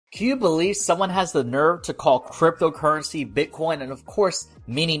Can you believe someone has the nerve to call cryptocurrency, Bitcoin, and of course,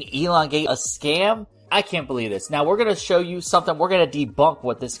 meaning elongate, a scam? I can't believe this. Now, we're going to show you something. We're going to debunk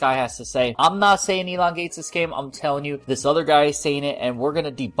what this guy has to say. I'm not saying elongate's a scam. I'm telling you, this other guy is saying it, and we're going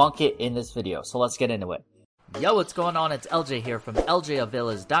to debunk it in this video. So let's get into it. Yo, what's going on? It's LJ here from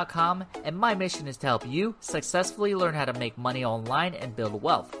LJAvillas.com, and my mission is to help you successfully learn how to make money online and build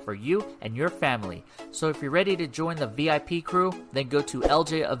wealth for you and your family. So if you're ready to join the VIP crew, then go to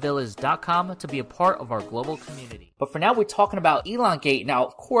LJAvillas.com to be a part of our global community. But for now, we're talking about elongate. Now,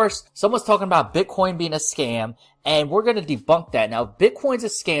 of course, someone's talking about Bitcoin being a scam, and we're going to debunk that. Now, if Bitcoin's a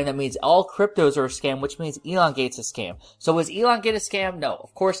scam, that means all cryptos are a scam, which means elongate's a scam. So is elongate a scam? No.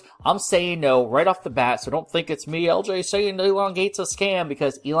 Of course, I'm saying no right off the bat, so don't think it's me, LJ, saying elongate's a scam,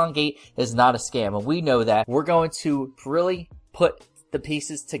 because elongate is not a scam, and we know that. We're going to really put the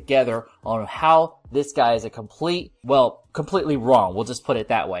pieces together on how this guy is completely wrong. We'll just put it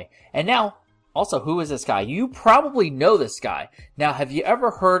that way. And now, also, who is this guy? You probably know this guy. Now, have you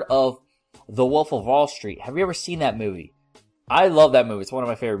ever heard of The Wolf of Wall Street? Have you ever seen that movie? I love that movie. It's one of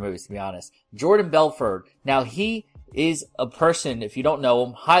my favorite movies, to be honest. Jordan Belfort. Now, he is a person, if you don't know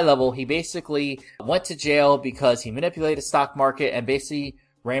him, high level. He basically went to jail because he manipulated the stock market and basically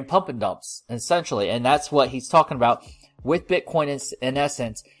ran pump and dumps, essentially. And that's what he's talking about with Bitcoin in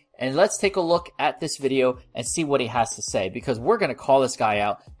essence. And let's take a look at this video and see what he has to say, because we're going to call this guy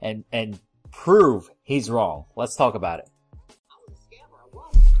out and prove he's wrong. Let's talk about it.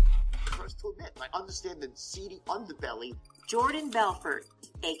 To admit, I understand the seedy underbelly. Jordan Belfort,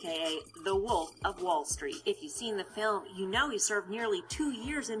 aka the Wolf of Wall Street. If you've seen the film, you know he served nearly 2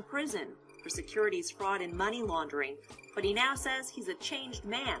 years in prison for securities fraud and money laundering. But he now says he's a changed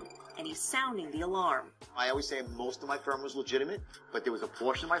man, and he's sounding the alarm. I always say most of my firm was legitimate, but there was a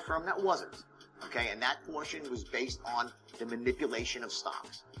portion of my firm that wasn't. Okay, and that portion was based on the manipulation of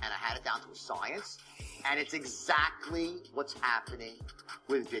stocks. And I had it down to a science, and it's exactly what's happening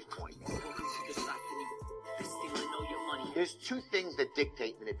with Bitcoin. There's two things that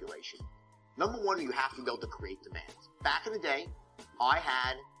dictate manipulation. Number one, you have to be able to create demand. Back in the day, I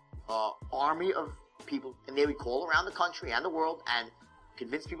had an army of people, and they would call around the country and the world and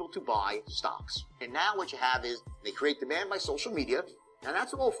convince people to buy stocks. And now what you have is they create demand by social media. Now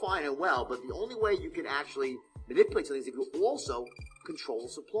that's all fine and well, but the only way you can actually manipulate something is if you also control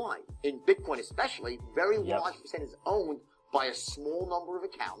supply. In Bitcoin especially, very large percent is owned by a small number of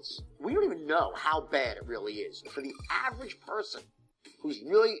accounts. We don't even know how bad it really is. For the average person who's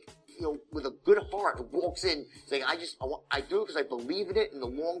really, with a good heart, who walks in saying, I do it because I believe in it in the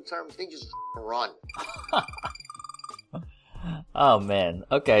long term thing, just run. Oh man.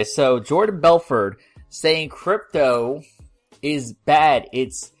 Okay, so Jordan Belfort saying crypto is bad.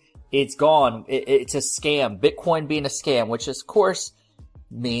 It's gone. It's a scam. Bitcoin being a scam, which of course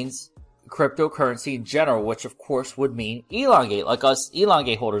means cryptocurrency in general, which of course would mean elongate. Like us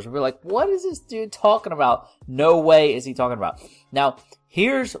elongate holders, we're like, what is this dude talking about? No way is he talking about. Now,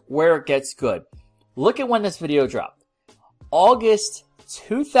 here's where it gets good. Look at when this video dropped. August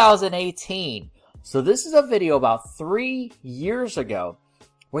 2018. So this is a video about 3 years ago,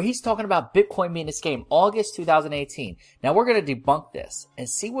 where he's talking about Bitcoin being a scam, August 2018. Now, we're going to debunk this and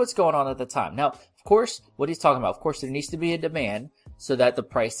see what's going on at the time. Now, of course, what he's talking about, of course, there needs to be a demand so that the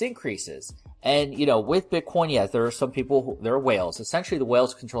price increases. And, with Bitcoin, yes, there are some people, there are whales. Essentially, the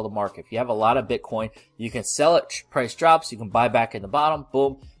whales control the market. If you have a lot of Bitcoin, you can sell it, price drops, you can buy back in the bottom,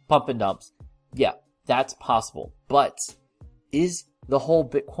 boom, pump and dumps. Yeah, that's possible. But is the whole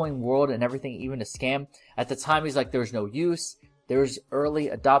Bitcoin world and everything even a scam? At the time, he's like, there's no use. There's early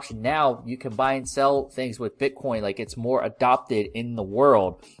adoption. Now you can buy and sell things with Bitcoin. Like, it's more adopted in the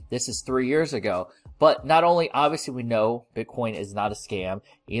world. This is 3 years ago. But not only, obviously, we know Bitcoin is not a scam.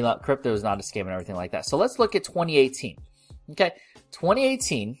 Crypto is not a scam and everything like that. So let's look at 2018. Okay.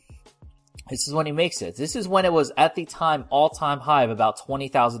 2018. This is when he makes it. This is when it was at the time all-time high of about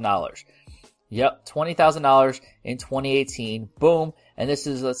 $20,000. Yep. $20,000 in 2018. Boom. And this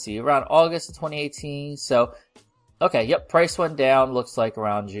is, let's see, around August of 2018. So, okay, yep, price went down, looks like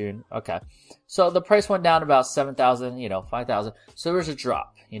around June. Okay. So the price went down about 7,000, 5,000. So there's a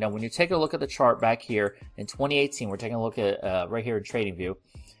drop. When you take a look at the chart back here in 2018, we're taking a look at right here in TradingView.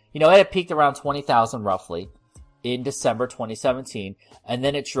 It had peaked around 20,000 roughly in December 2017, and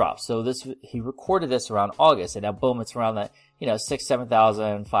then it dropped. So he recorded this around August, and now boom, it's around that, 6,000,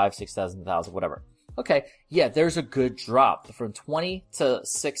 7,000, 5,000, 6,000, whatever. Okay, yeah, there's a good drop. From 20 to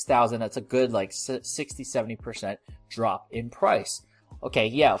 6,000, that's a good, 60, 70% drop in price. Okay,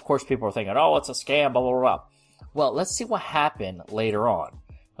 yeah, of course people are thinking, oh, it's a scam, blah, blah, blah. Well, let's see what happened later on,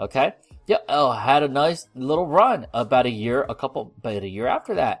 okay? Yeah, oh, had a nice little run about a year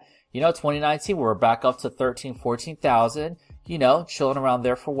after that. 2019, we were back up to 13, 14,000, chilling around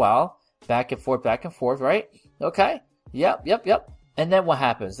there for a while. Back and forth, right? Okay. Yep. And then what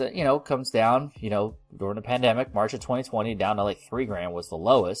happens? Comes down, during the pandemic, March of 2020, down to like $3,000 was the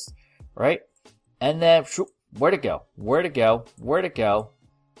lowest, right? And then, where'd it go?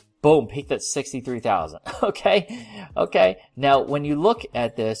 Boom, peaked at 63,000. Okay. Now, when you look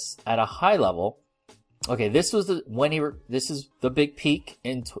at this at a high level, okay, this is the big peak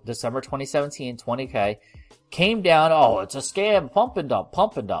in December 2017, 20K. Came down, it's a scam, pump and dump.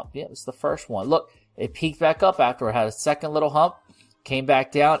 Yeah, it's the first one. Look, it peaked back up after it had a second little hump, came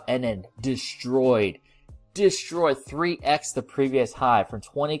back down, and then destroyed 3x the previous high from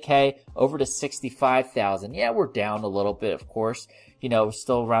 20K over to 65,000. Yeah, we're down a little bit, of course.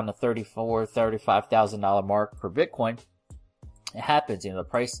 Still around the $35,000 mark per Bitcoin. It happens, the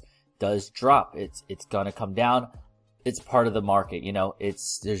price does drop. It's gonna come down. It's part of the market,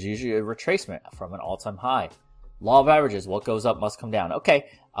 there's usually a retracement from an all-time high. Law of averages, what goes up must come down. Okay,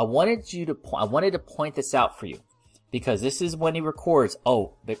 I wanted to point this out for you because this is when he records,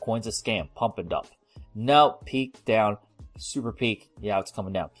 Bitcoin's a scam, pump and dump. No, peak down, super peak. Yeah, it's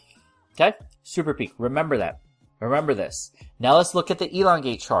coming down. Okay, super peak. Remember that. Remember this. Now let's look at the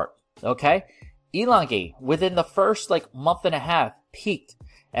Elongate chart. Okay, Elongate within the first month and a half peaked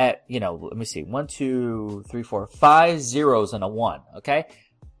at, let me see, 1, 2, 3, 4, 5 zeros and a 1, okay?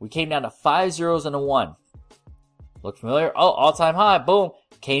 We came down to 5 zeros and a 1. Look familiar? Oh, all-time high, boom.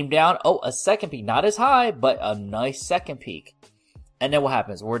 Came down, a second peak. Not as high, but a nice second peak. And then what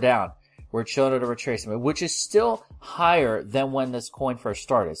happens? We're down. We're chilling at a retracement, which is still higher than when this coin first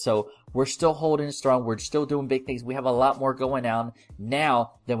started. So we're still holding strong. We're still doing big things. We have a lot more going on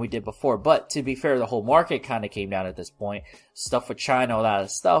now than we did before. But to be fair, the whole market kind of came down at this point. Stuff with China, all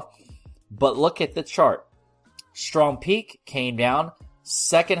that stuff. But look at the chart. Strong peak came down.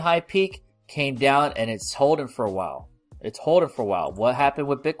 Second high peak came down, and it's holding for a while. What happened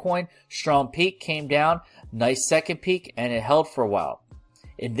with Bitcoin? Strong peak came down. Nice second peak, and it held for a while.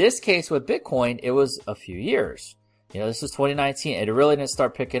 In this case with Bitcoin, it was a few years. This is 2019, and it really didn't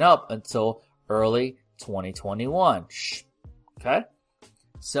start picking up until early 2021. Okay?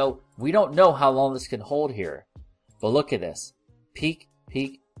 So we don't know how long this can hold here. But look at this. Peak,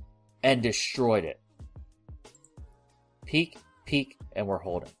 and destroyed it. Peak, and we're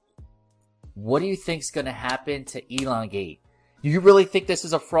holding. What do you think's going to happen to Elongate? You really think this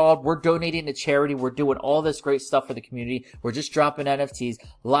is a fraud? We're donating to charity. We're doing all this great stuff for the community. We're just dropping NFTs.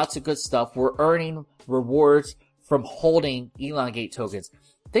 Lots of good stuff. We're earning rewards from holding Elongate tokens.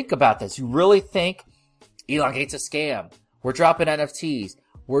 Think about this. You really think Elongate's a scam? We're dropping NFTs.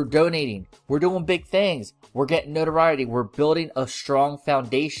 We're donating. We're doing big things. We're getting notoriety. We're building a strong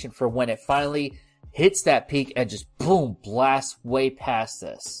foundation for when it finally hits that peak and just boom, blasts way past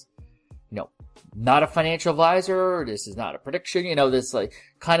this. Not a financial advisor. This is not a prediction. This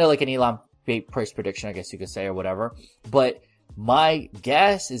kind of like an Elongate price prediction, I guess you could say, or whatever. But my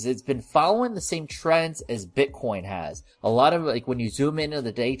guess is it's been following the same trends as Bitcoin has. A lot of when you zoom into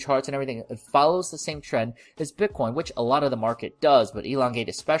the day charts and everything, it follows the same trend as Bitcoin, which a lot of the market does, but Elongate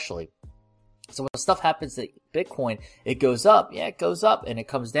especially. So when stuff happens to Bitcoin, it goes up. Yeah, it goes up, and it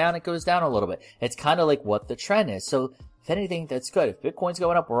comes down. It goes down a little bit. It's kind of like what the trend is. So if anything, that's good. If Bitcoin's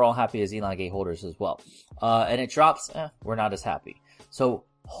going up, we're all happy as Elongate holders as well. And it drops, we're not as happy. So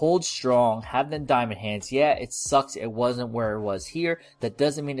hold strong, have them diamond hands. Yeah, it sucks. It wasn't where it was here. That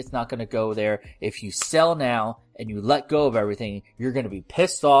doesn't mean it's not going to go there. If you sell now and you let go of everything, you're going to be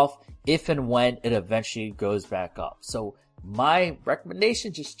pissed off if and when it eventually goes back up. So my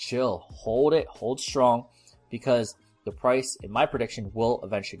recommendation, just chill, hold it, hold strong, because the price, in my prediction, will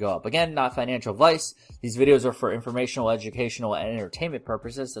eventually go up. Again, not financial advice. These videos are for informational, educational, and entertainment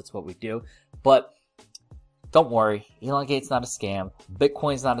purposes. That's what we do. But don't worry. Elongate's not a scam.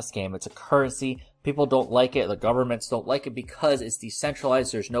 Bitcoin's not a scam. It's a currency. People don't like it. The governments don't like it because it's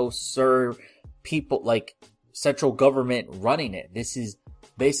decentralized. There's no central government running it. This is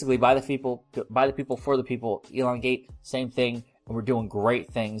basically by the people, for the people. Elongate, same thing. And we're doing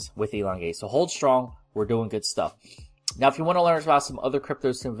great things with Elongate. So hold strong. We're doing good stuff. Now, if you want to learn about some other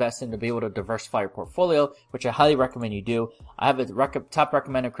cryptos to invest in to be able to diversify your portfolio, which I highly recommend you do, I have a top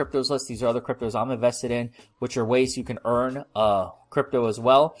recommended cryptos list. These are other cryptos I'm invested in, which are ways you can earn crypto as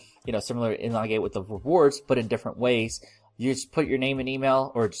well. Similar to Elongate with the rewards, but in different ways. You just put your name and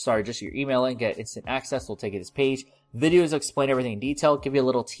email, just your email in, get instant access. We'll take you to this page. Videos explain everything in detail, give you a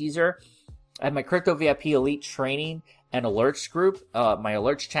little teaser. I have my Crypto VIP Elite training and alerts group, my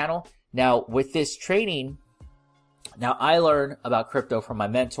alerts channel. Now, with this training, Now, I learned about crypto from my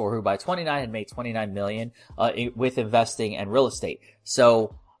mentor, who by 29 had made 29 million with investing and real estate.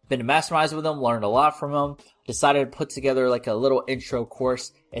 So, been to masterminds with him, learned a lot from him, decided to put together like a little intro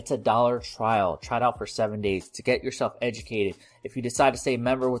course. It's $1 trial. Try it out for 7 days to get yourself educated. If you decide to stay a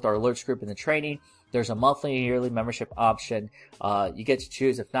member with our alerts group in the training, there's a monthly and yearly membership option. You get to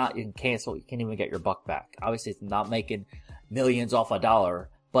choose. If not, you can cancel. You can't even get your buck back. Obviously, it's not making millions off $1,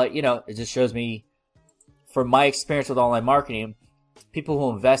 but you know, it just shows me, from my experience with online marketing, people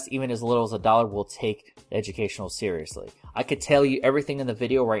who invest even as little as $1 will take the educational seriously. I could tell you everything in the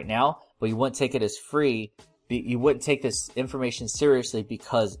video right now, but you wouldn't take it as free. You wouldn't take this information seriously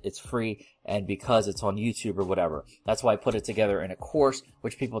because it's free and because it's on YouTube or whatever. That's why I put it together in a course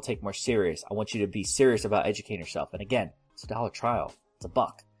which people take more serious. I want you to be serious about educating yourself. And again, it's $1 trial. It's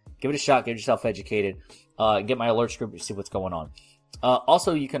 $1. Give it a shot. Get yourself educated. Get my alerts group to see what's going on.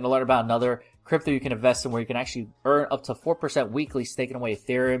 Also, you can learn about another crypto you can invest in where you can actually earn up to 4% weekly staking away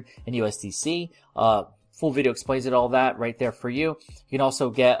Ethereum and USDC. Full video explains it all that right there for you. You can also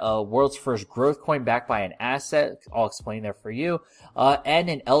get a world's first growth coin backed by an asset. I'll explain there for you. And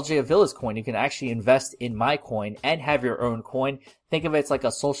an LJ Avila's coin. You can actually invest in my coin and have your own coin. Think of it as like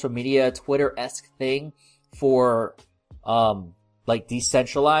a social media Twitter-esque thing for, like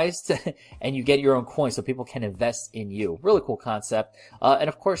decentralized, and you get your own coin so people can invest in you. Really cool concept. And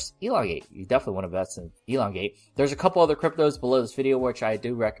of course, Elongate. You definitely want to invest in Elongate. There's a couple other cryptos below this video which I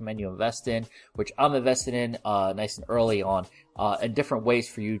do recommend you invest in, which I'm invested in nice and early on, and different ways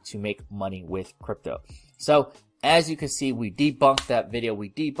for you to make money with crypto. So, as you can see, we debunked that video.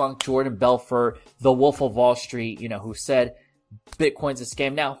 We debunked Jordan Belfort, the Wolf of Wall Street, you know, who said Bitcoin's a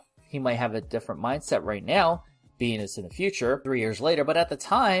scam. Now, he might have a different mindset right now, being it's in the future, 3 years later. But at the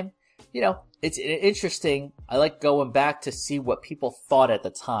time, you know, it's interesting. I like going back to see what people thought at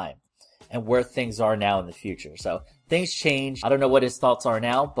the time and where things are now in the future. So things change. I don't know what his thoughts are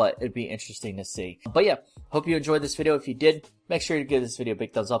now, but it'd be interesting to see. But yeah, hope you enjoyed this video. If you did, make sure to give this video a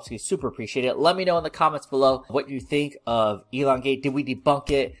big thumbs up. So you super appreciate it. Let me know in the comments below what you think of Elongate. Did we debunk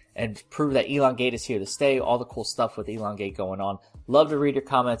it and prove that Elongate is here to stay? All the cool stuff with Elongate going on. Love to read your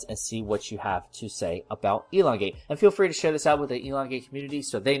comments and see what you have to say about Elongate. And feel free to share this out with the Elongate community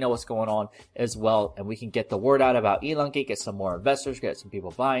so they know what's going on as well. And we can get the word out about Elongate, get some more investors, get some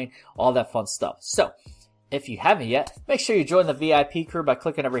people buying, all that fun stuff. So, if you haven't yet, make sure you join the VIP crew by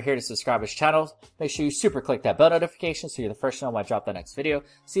clicking over here to subscribe to his channel. Make sure you super click that bell notification so you're the first to know when I drop the next video.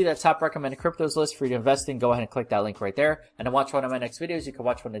 See that top recommended cryptos list for you to invest in. Go ahead and click that link right there. And to watch one of my next videos, you can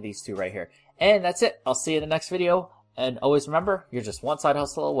watch one of these two right here. And that's it. I'll see you in the next video. And always remember, you're just one side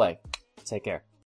hustle away. Take care.